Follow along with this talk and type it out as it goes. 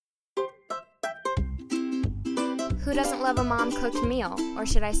Who doesn't love a mom-cooked meal? Or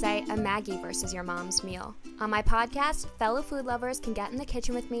should I say, a Maggie versus your mom's meal? On my podcast, fellow food lovers can get in the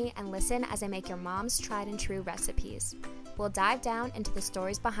kitchen with me and listen as I make your mom's tried and true recipes. We'll dive down into the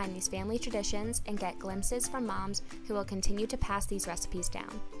stories behind these family traditions and get glimpses from moms who will continue to pass these recipes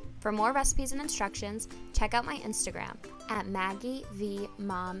down. For more recipes and instructions, check out my Instagram at Maggie V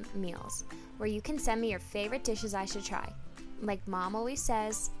Mom Meals, where you can send me your favorite dishes I should try. Like Mom always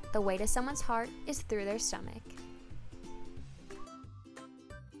says, the way to someone's heart is through their stomach.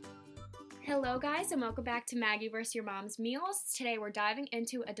 Hello guys, and welcome back to Maggie vs. Your Mom's Meals. Today we're diving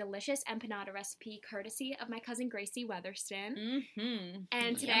into a delicious empanada recipe courtesy of my cousin Gracie Weatherston.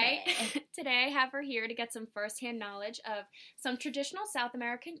 And today I have her here to get some firsthand knowledge of some traditional South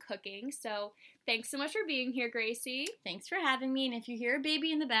American cooking. So thanks so much for being here, Gracie. Thanks for having me. And if you hear a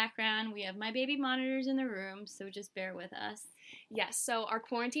baby in the background, we have my baby monitors in the room, so just bear with us. Yes, so our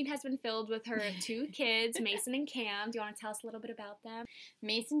quarantine has been filled with her two kids, Mason and Cam. Do you want to tell us a little bit about them?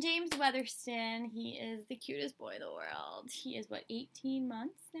 Mason James Weatherston, he is the cutest boy in the world. He is, 18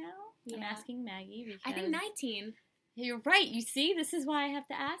 months now? Yeah. I'm asking Maggie because... I think 19. You're right. You see, this is why I have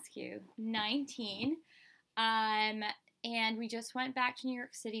to ask you. 19. And we just went back to New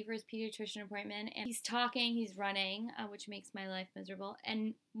York City for his pediatrician appointment. And he's talking, he's running, which makes my life miserable.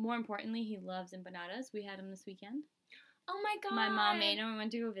 And more importantly, he loves empanadas. We had him this weekend. Oh my God. My mom made him. We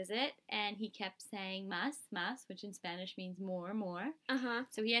went to go visit, and he kept saying mas, which in Spanish means more. Uh-huh.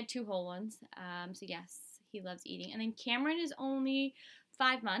 So he had 2 whole ones. So yes, he loves eating. And then Cameron is only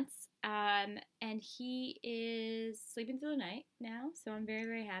 5 months, and he is sleeping through the night now. So I'm very,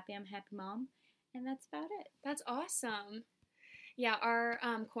 very happy. I'm a happy mom, and that's about it. That's awesome. Yeah, our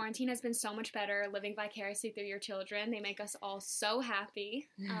quarantine has been so much better living vicariously through your children. They make us all so happy.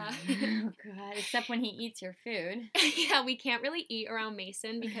 Oh, God. Except when he eats your food. Yeah, we can't really eat around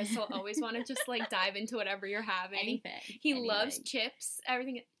Mason because he'll always want to just, dive into whatever you're having. Anything. Loves chips.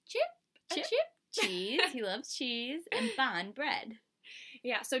 Everything. Chip. Cheese. He loves cheese. And bun bread.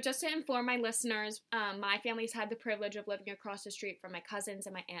 Yeah, so just to inform my listeners, my family's had the privilege of living across the street from my cousins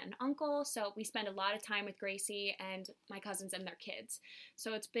and my aunt and uncle, so we spend a lot of time with Gracie and my cousins and their kids.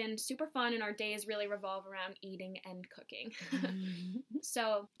 So it's been super fun, and our days really revolve around eating and cooking.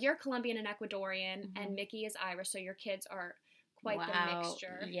 So you're Colombian and Ecuadorian, and Mickey is Irish, so your kids are quite the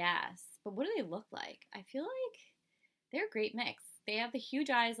mixture. Yes, but what do they look like? I feel like they're a great mix. They have the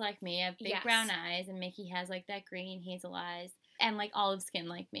huge eyes like me, I have big brown eyes, and Mickey has that green hazel eyes. And olive skin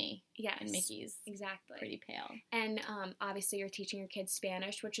like me. Yes. And Mickey's exactly pretty pale. And obviously you're teaching your kids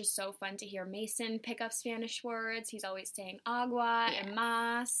Spanish, which is so fun to hear Mason pick up Spanish words. He's always saying agua and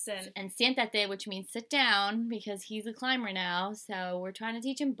mas. And siéntate, which means sit down, because he's a climber now. So we're trying to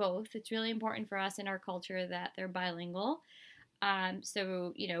teach him both. It's really important for us in our culture that they're bilingual.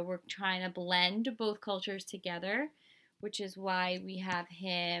 So, we're trying to blend both cultures together, which is why we have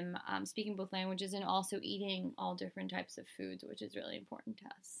him speaking both languages and also eating all different types of foods, which is really important to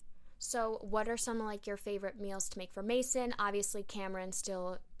us. So what are some your favorite meals to make for Mason? Obviously, Cameron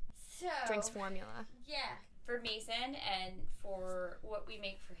still drinks formula. Yeah, for Mason and for what we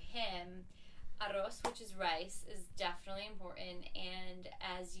make for him, arroz, which is rice, is definitely important. And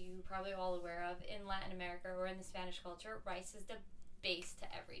as you probably all aware of, in Latin America or in the Spanish culture, rice is the base to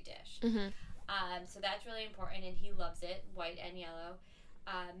every dish. Mm-hmm. So that's really important, and he loves it, white and yellow.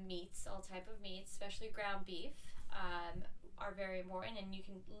 Meats, all type of meats, especially ground beef, are very important, and you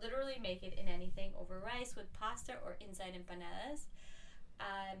can literally make it in anything over rice with pasta or inside empanadas.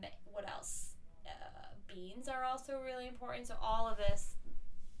 What else? Beans are also really important, so all of this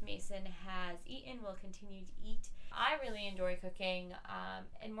Mason has eaten, will continue to eat. I really enjoy cooking,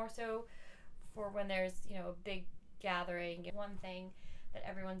 and more so for when there's, a big gathering. One thing that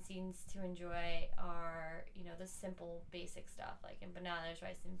everyone seems to enjoy are, the simple basic stuff like empanadas,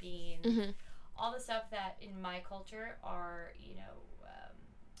 rice and beans, all the stuff that in my culture are,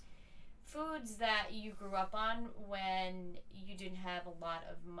 foods that you grew up on when you didn't have a lot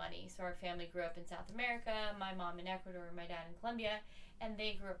of money. So our family grew up in South America, my mom in Ecuador, my dad in Colombia, and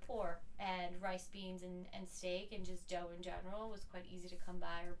they grew up poor, and rice, beans, and steak, and just dough in general was quite easy to come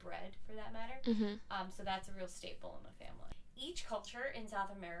by, or bread for that matter. So that's a real staple in the family. Each culture in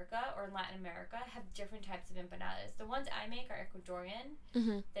South America or in Latin America have different types of empanadas. The ones I make are Ecuadorian.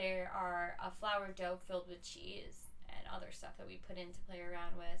 There are a flour dough filled with cheese and other stuff that we put in to play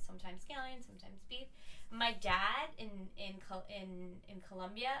around with, sometimes scallions, sometimes beef. My dad in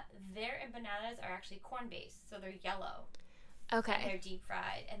Colombia, their empanadas are actually corn-based, so they're yellow. Okay. And they're deep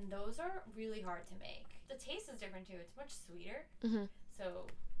fried, and those are really hard to make. The taste is different too. It's much sweeter. So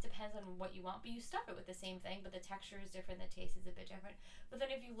depends on what you want, but you stuff it with the same thing, but the texture is different, the taste is a bit different. But then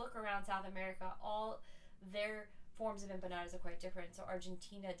if you look around South America, all their forms of empanadas are quite different. So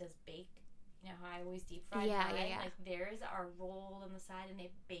Argentina does bake. You know how I always deep fry mine? Like theirs are rolled on the side and they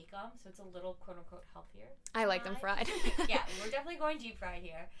bake them, so it's a little quote unquote healthier. I like them fried. Yeah, we're definitely going deep fried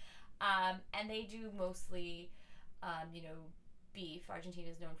here. And they do mostly, beef. Argentina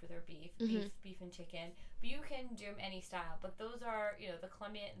is known for their beef, beef and chicken. But you can do them any style. But those are, the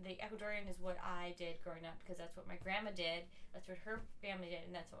Colombian, the Ecuadorian is what I did growing up because that's what my grandma did. That's what her family did,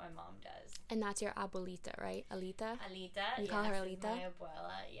 and that's what my mom does. And that's your abuelita, right? Alita? Alita. You call her Alita? My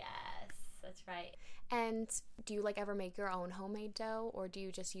abuela, yes. That's right. And do you ever make your own homemade dough, or do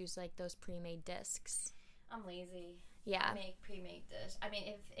you just use those pre-made discs? I'm lazy. Yeah. I make pre-made discs. I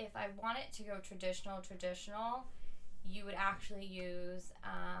mean, if I want it to go traditional, you would actually use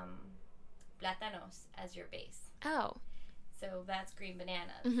plátanos as your base. Oh. So that's green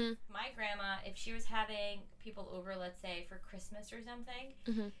bananas. Mm-hmm. My grandma, if she was having people over, let's say, for Christmas or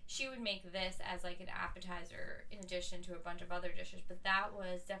something, she would make this as an appetizer in addition to a bunch of other dishes. But that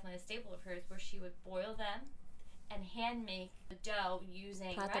was definitely a staple of hers, where she would boil them and hand make the dough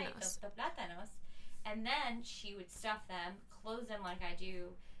using the plátanos. And then she would stuff them, close them like I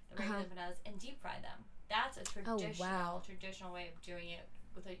do the regular empanadas, and deep fry them. That's a traditional way of doing it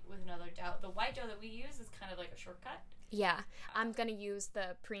with another dough. The white dough that we use is kind of like a shortcut. Yeah, I'm gonna use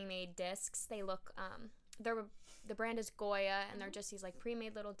the pre-made discs. They look, the brand is Goya, and they're just these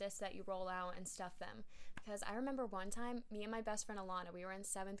pre-made little discs that you roll out and stuff them. Because I remember one time, me and my best friend Alana, we were in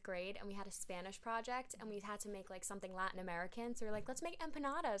 7th grade, and we had a Spanish project, and we had to make something Latin American. So we were let's make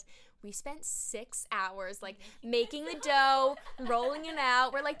empanadas. We spent 6 hours making the dough, rolling it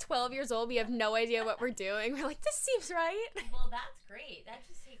out. We're 12 years old. We have no idea what we're doing. We're this seems right. Well, that's great. That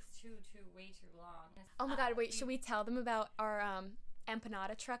just takes way too long. Oh my God! Wait, should we tell them about our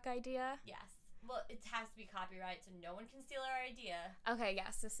empanada truck idea? Yes. Well, it has to be copyrighted, so no one can steal our idea. Okay,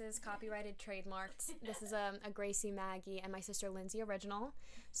 yes, this is copyrighted, trademarked. This is a Gracie, Maggie, and my sister Lindsay original.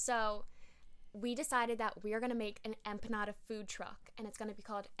 So we decided that we are going to make an empanada food truck, and it's going to be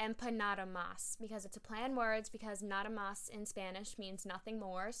called Empanada Mas, because it's a play on words, because nada más in Spanish means nothing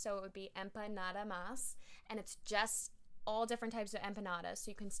more, so it would be Empanada Mas, and it's just all different types of empanadas,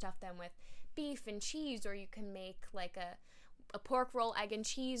 so you can stuff them with beef and cheese, or you can make a pork roll, egg and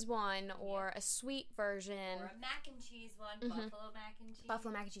cheese one, or a sweet version. Or a mac and cheese one, buffalo mac and cheese.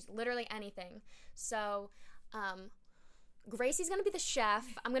 Buffalo mac and cheese, literally anything. So, Gracie's going to be the chef.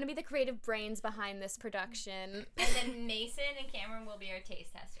 I'm going to be the creative brains behind this production. And then Mason and Cameron will be our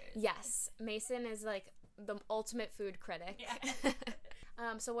taste testers. Yes. Mason is the ultimate food critic. Yeah.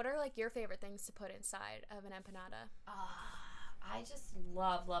 So what are your favorite things to put inside of an empanada? I just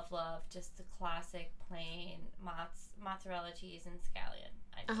love just the classic plain mozzarella cheese and scallion.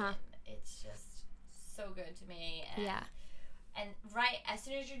 I mean, it's just so good to me. And, yeah. And as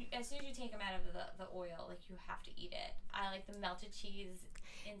soon as you take them out of the oil, you have to eat it. I like the melted cheese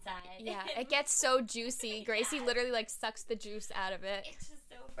inside. Yeah, it gets so juicy. Gracie literally sucks the juice out of it. It's just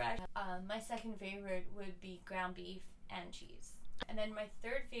so fresh. My second favorite would be ground beef and cheese. And then my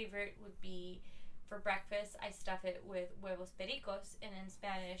third favorite would be, for breakfast, I stuff it with huevos pericos, and in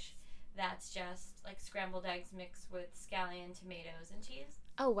Spanish, that's just scrambled eggs mixed with scallion, tomatoes, and cheese.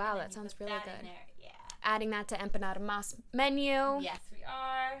 Oh wow, that sounds really good. Yeah. Adding that to Empanada Mas menu. Yes, we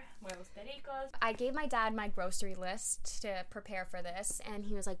are. Huevos pericos. I gave my dad my grocery list to prepare for this, and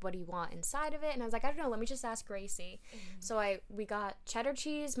he was like, what do you want inside of it? And I was like, I don't know, let me just ask Gracie. So we got cheddar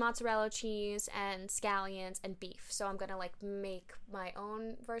cheese, mozzarella cheese, and scallions, and beef. So I'm gonna make my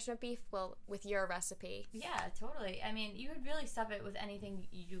own version of beef, with your recipe. Yeah, totally. I mean, you would really stuff it with anything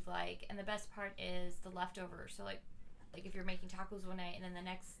you like, and the best part is the leftovers. So if you're making tacos one night, and then the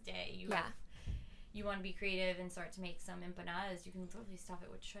next day you want to be creative and start to make some empanadas, you can literally stuff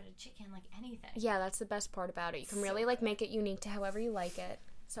it with shredded chicken, anything. Yeah, that's the best part about it. You can really make it unique to however you like it.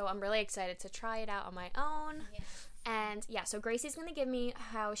 So I'm really excited to try it out on my own. Yes. And yeah, so Gracie's going to give me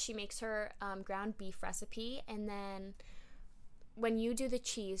how she makes her ground beef recipe. And then when you do the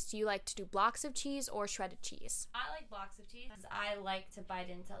cheese, do you like to do blocks of cheese or shredded cheese? I like blocks of cheese because I like to bite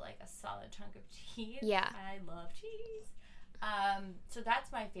into a solid chunk of cheese. Yeah. I love cheese. So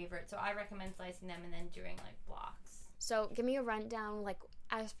that's my favorite. So I recommend slicing them and then doing blocks. So give me a rundown,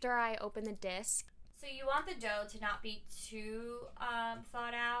 after I open the disc. So you want the dough to not be too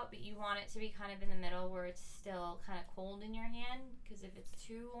thawed out, but you want it to be kind of in the middle where it's still kind of cold in your hand, because if it's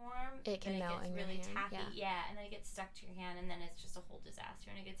too warm, it can melt in your hand. Tacky. Yeah, and then it gets stuck to your hand, and then it's just a whole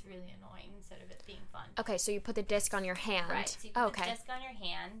disaster, and it gets really annoying instead of it being fun. Okay, so you put the disc on your hand. Right. So you put the disc on your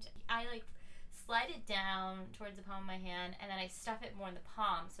hand. I slide it down towards the palm of my hand, and then I stuff it more in the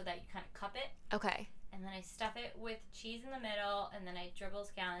palm so that you kind of cup it. Okay. and then I stuff it with cheese in the middle, and then I dribble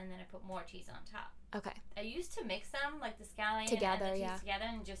scallion, and then I put more cheese on top. Okay. I used to mix them, like the scallion Together, and the cheese yeah. together,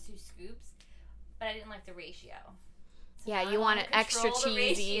 and just do scoops, but I didn't like the ratio. So Yeah, now you I want wanna it extra control the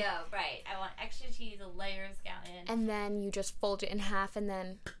cheesy. ratio. Right. I want extra cheese, a layer of scallion. And then you just fold it in half, and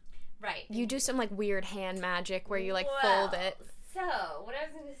then Right. you do some, like, weird hand magic where you, like, Well, fold it. So, what I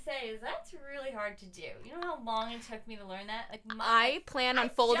was going to say is that's really hard to do. You know how long it took me to learn that? Like I plan on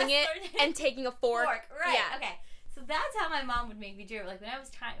folding it and taking a fork. Right. Yeah. Okay. So that's how my mom would make me do it. Like when I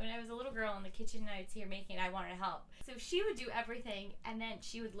was a little girl in the kitchen and I would see her making it, I wanted to help. So she would do everything, and then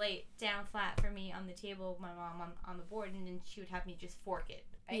she would lay it down flat for me on the table, my mom on the board, and then she would have me just fork it.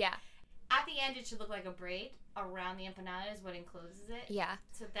 Right? Yeah. At the end, it should look like a braid around the empanada is what encloses it. Yeah.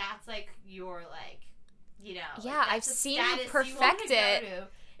 So that's like your you know. Yeah, like, I've that's the seen you status perfect wanna go it. to.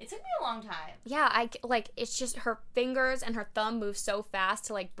 It took me a long time. Yeah, it's just her fingers and her thumb move so fast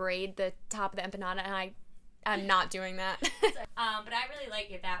to, like, braid the top of the empanada, and I'm not doing that. But I really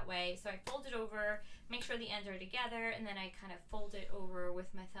like it that way. So I fold it over, make sure the ends are together, and then I kind of fold it over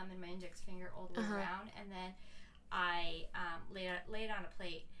with my thumb and my index finger all the way around, and then I lay it on a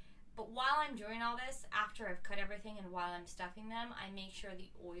plate. But while I'm doing all this, after I've cut everything and while I'm stuffing them, I make sure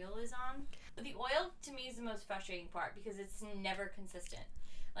the oil is on. But the oil, to me, is the most frustrating part because it's never consistent.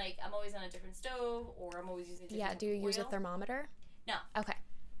 Like, I'm always on a different stove, or I'm always using different Yeah, do you use a oil. thermometer? No. Okay.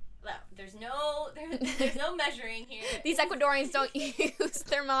 No, there's no measuring here. These Ecuadorians don't use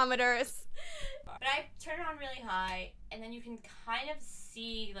thermometers. But I turn it on really high, and then you can kind of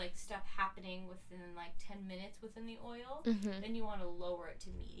see, like, stuff happening within, like, 10 minutes within the oil. Mm-hmm. Then you want to lower it to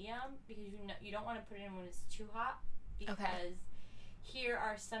medium, because you don't want to put it in when it's too hot, because here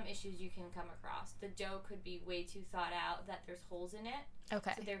are some issues you can come across. The dough could be way too thawed out, that there's holes in it.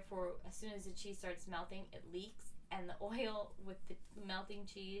 Okay. So therefore, as soon as the cheese starts melting, it leaks, and the oil with the melting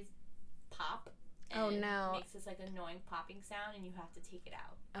cheese pop. And Oh, no. It makes this, like, annoying popping sound, and you have to take it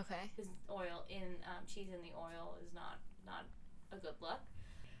out. Okay. Because cheese in the oil is not a good look.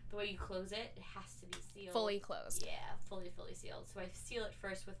 The way you close it, it has to be sealed. Fully closed. Yeah, fully sealed. So I seal it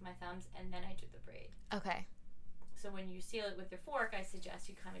first with my thumbs, and then I do the braid. Okay. So when you seal it with your fork, I suggest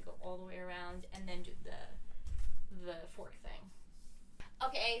you kind of go all the way around and then do the fork thing.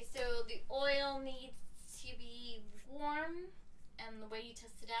 Okay, so the oil needs to be warm, and the way you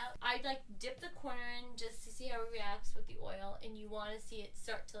test it out, I'd like dip the corner in just to see how it reacts with the oil, and you want to see it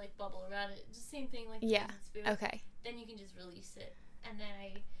start to like bubble around it. Just same thing like Yeah. the spoon. Okay. Then you can just release it, and then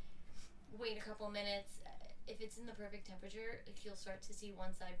I wait a couple minutes. If it's in the perfect temperature, if you'll start to see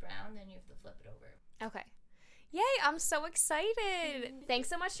one side brown, then you have to flip it over. Okay. Yay, I'm so excited. Thanks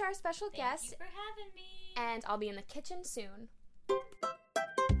so much to our special guest. Thank you for having me. And I'll be in the kitchen soon.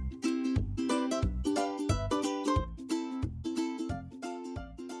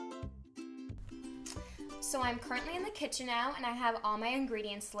 So I'm currently in the kitchen now, and I have all my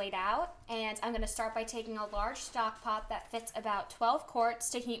ingredients laid out, and I'm going to start by taking a large stock pot that fits about 12 quarts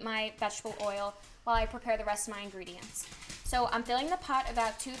to heat my vegetable oil while I prepare the rest of my ingredients. So I'm filling the pot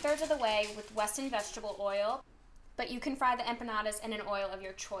about 2/3 of the way with Weston vegetable oil, but you can fry the empanadas in an oil of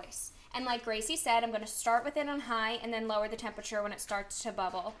your choice. And like Gracie said, I'm going to start with it on high and then lower the temperature when it starts to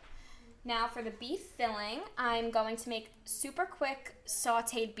bubble. Now for the beef filling, I'm going to make super quick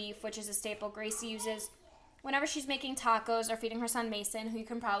sauteed beef, which is a staple Gracie uses whenever she's making tacos or feeding her son Mason, who you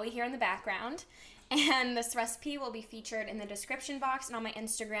can probably hear in the background. And this recipe will be featured in the description box and on my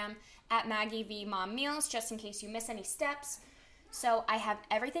Instagram at Maggie V Mom Meals, just in case you miss any steps. So I have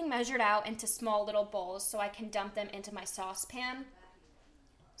everything measured out into small little bowls so I can dump them into my saucepan.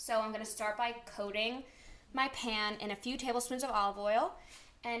 So I'm going to start by coating my pan in a few tablespoons of olive oil.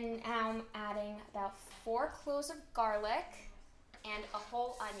 And now I'm adding about 4 cloves of garlic and a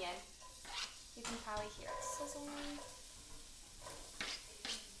whole onion. You can probably hear it sizzling.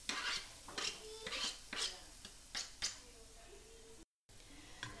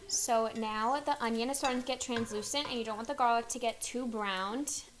 So now the onion is starting to get translucent, and you don't want the garlic to get too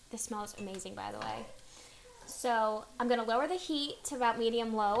browned. This smells amazing, by the way. So I'm going to lower the heat to about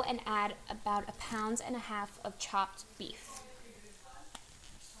medium-low and add about 1.5 pounds of chopped beef.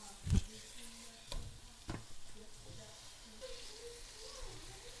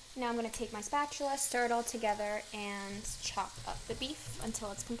 Now I'm going to take my spatula, stir it all together, and chop up the beef until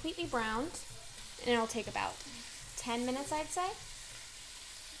it's completely browned. And it'll take about 10 minutes, I'd say.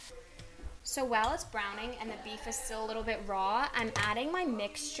 So while it's browning and the beef is still a little bit raw, I'm adding my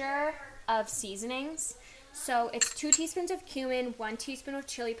mixture of seasonings. So it's 2 teaspoons of cumin, 1 teaspoon of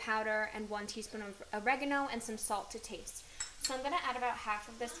chili powder, and 1 teaspoon of oregano, and some salt to taste. So I'm going to add about half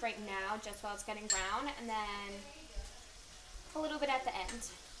of this right now, just while it's getting brown, and then a little bit at the end.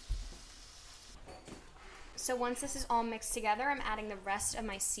 So once this is all mixed together, I'm adding the rest of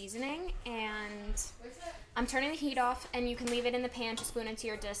my seasoning, and I'm turning the heat off, and you can leave it in the pan to spoon into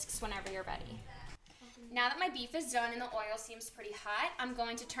your discs whenever you're ready. Now that my beef is done and the oil seems pretty hot, I'm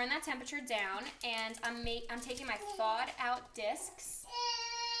going to turn that temperature down, and I'm taking my thawed out discs.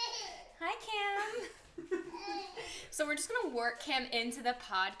 Hi, Cam. So we're just gonna work Cam into the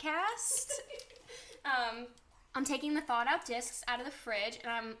podcast. I'm taking the thawed out discs out of the fridge,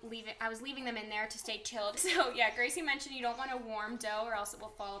 and I was leaving them in there to stay chilled. So yeah, Gracie mentioned you don't want a warm dough or else it will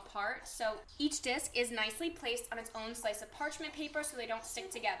fall apart. So each disc is nicely placed on its own slice of parchment paper so they don't stick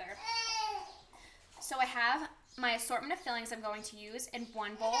together. So I have my assortment of fillings I'm going to use. In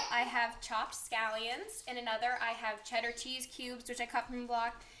one bowl, I have chopped scallions. In another, I have cheddar cheese cubes, which I cut from a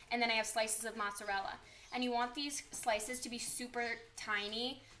block, and then I have slices of mozzarella. And you want these slices to be super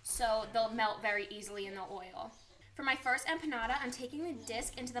tiny so they'll melt very easily in the oil. For my first empanada, I'm taking the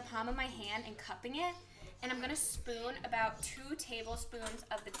disc into the palm of my hand and cupping it, and I'm going to spoon about 2 tablespoons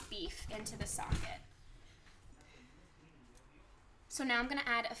of the beef into the socket. So now I'm going to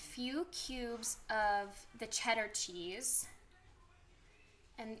add a few cubes of the cheddar cheese.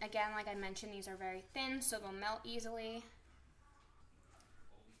 And again, like I mentioned, these are very thin, so they'll melt easily.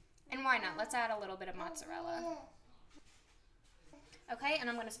 And why not? Let's add a little bit of mozzarella. Okay, and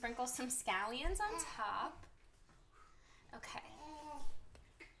I'm going to sprinkle some scallions on top. Okay.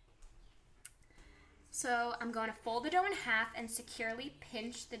 So I'm going to fold the dough in half and securely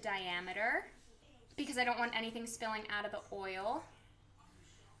pinch the diameter because I don't want anything spilling out of the oil,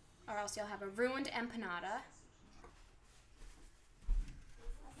 or else you'll have a ruined empanada.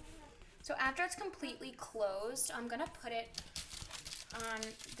 So after it's completely closed, I'm going to put it on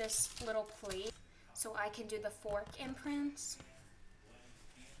this little plate so I can do the fork imprints.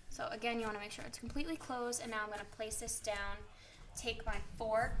 So again, you want to make sure it's completely closed, and now I'm going to place this down, take my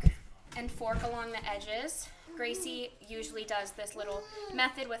fork and fork along the edges. Gracie usually does this little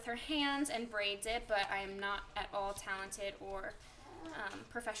method with her hands and braids it, but I am not at all talented or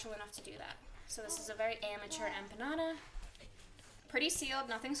professional enough to do that. So this is a very amateur empanada. Pretty sealed,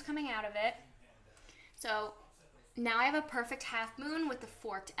 nothing's coming out of it. So now I have a perfect half moon with the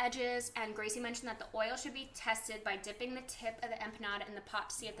forked edges, and Gracie mentioned that the oil should be tested by dipping the tip of the empanada in the pot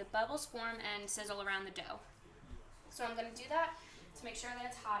to see if the bubbles form and sizzle around the dough. So I'm going to do that to make sure that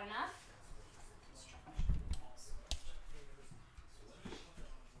it's hot enough.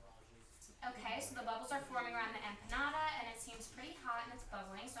 Okay, so the bubbles are forming around the empanada, and it seems pretty hot and it's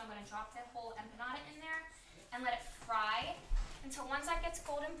bubbling, so I'm going to drop the whole empanada in there and let it fry until once that gets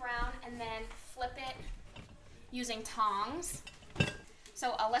golden brown, and then flip it using tongs.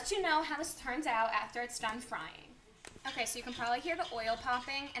 So I'll let you know how this turns out after it's done frying. Okay, so you can probably hear the oil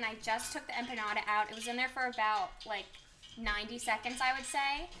popping, and I just took the empanada out. It was in there for about like 90 seconds, I would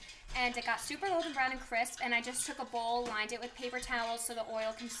say, and it got super golden brown and crisp, and I just took a bowl, lined it with paper towels so the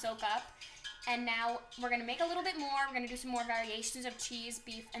oil can soak up. And now we're going to make a little bit more. We're going to do some more variations of cheese,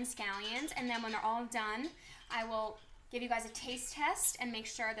 beef, and scallions, and then when they're all done, I will give you guys a taste test and make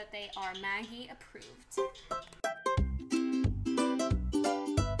sure that they are Maggie approved.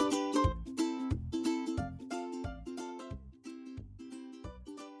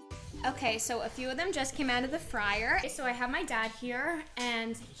 Okay, so a few of them just came out of the fryer. So I have my dad here,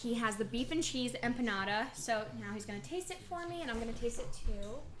 and he has the beef and cheese empanada. So now he's going to taste it for me, and I'm going to taste it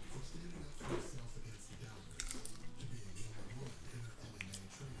too.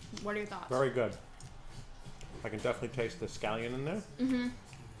 What are your thoughts? Very good. I can definitely taste the scallion in there. Mm-hmm.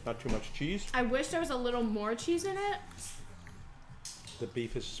 Not too much cheese. I wish there was a little more cheese in it. The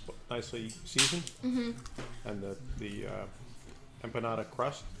beef is nicely seasoned. Mm-hmm. And the empanada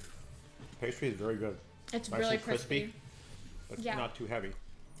crust, pastry is very good. It's nice really and crispy. But yeah. Not too heavy.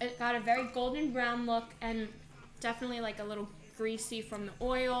 It got a very golden brown look and definitely like a little greasy from the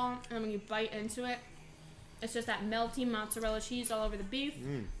oil. And when you bite into it, it's just that melty mozzarella cheese all over the beef.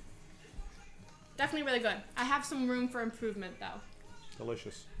 Mm. Definitely really good. I have some room for improvement though.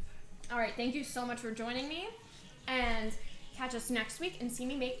 Delicious. All right, thank you so much for joining me. And catch us next week and see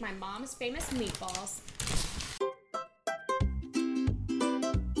me make my mom's famous meatballs.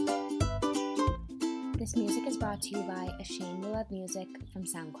 This music is brought to you by Ashamed to Love Music from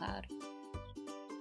SoundCloud.